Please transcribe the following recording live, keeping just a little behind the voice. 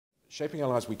Shaping Our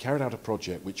Lives, we carried out a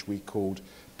project which we called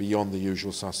Beyond the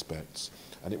Usual Suspects.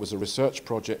 And it was a research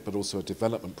project but also a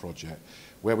development project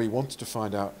where we wanted to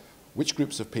find out which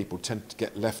groups of people tend to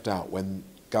get left out when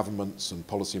governments and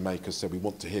policymakers say we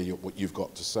want to hear what you've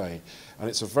got to say. And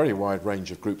it's a very wide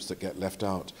range of groups that get left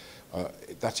out.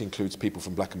 That includes people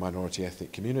from black and minority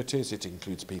ethnic communities. It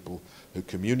includes people who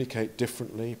communicate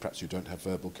differently, perhaps who don't have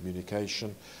verbal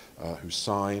communication, who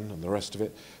sign and the rest of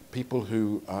it. People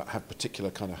who have particular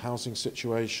kind of housing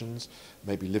situations,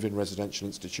 maybe live in residential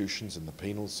institutions in the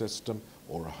penal system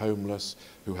or are homeless,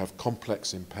 who have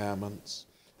complex impairments.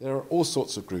 There are all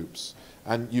sorts of groups,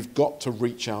 and you've got to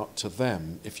reach out to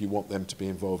them if you want them to be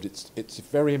involved. It's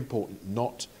very important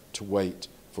not to wait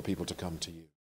for people to come to you.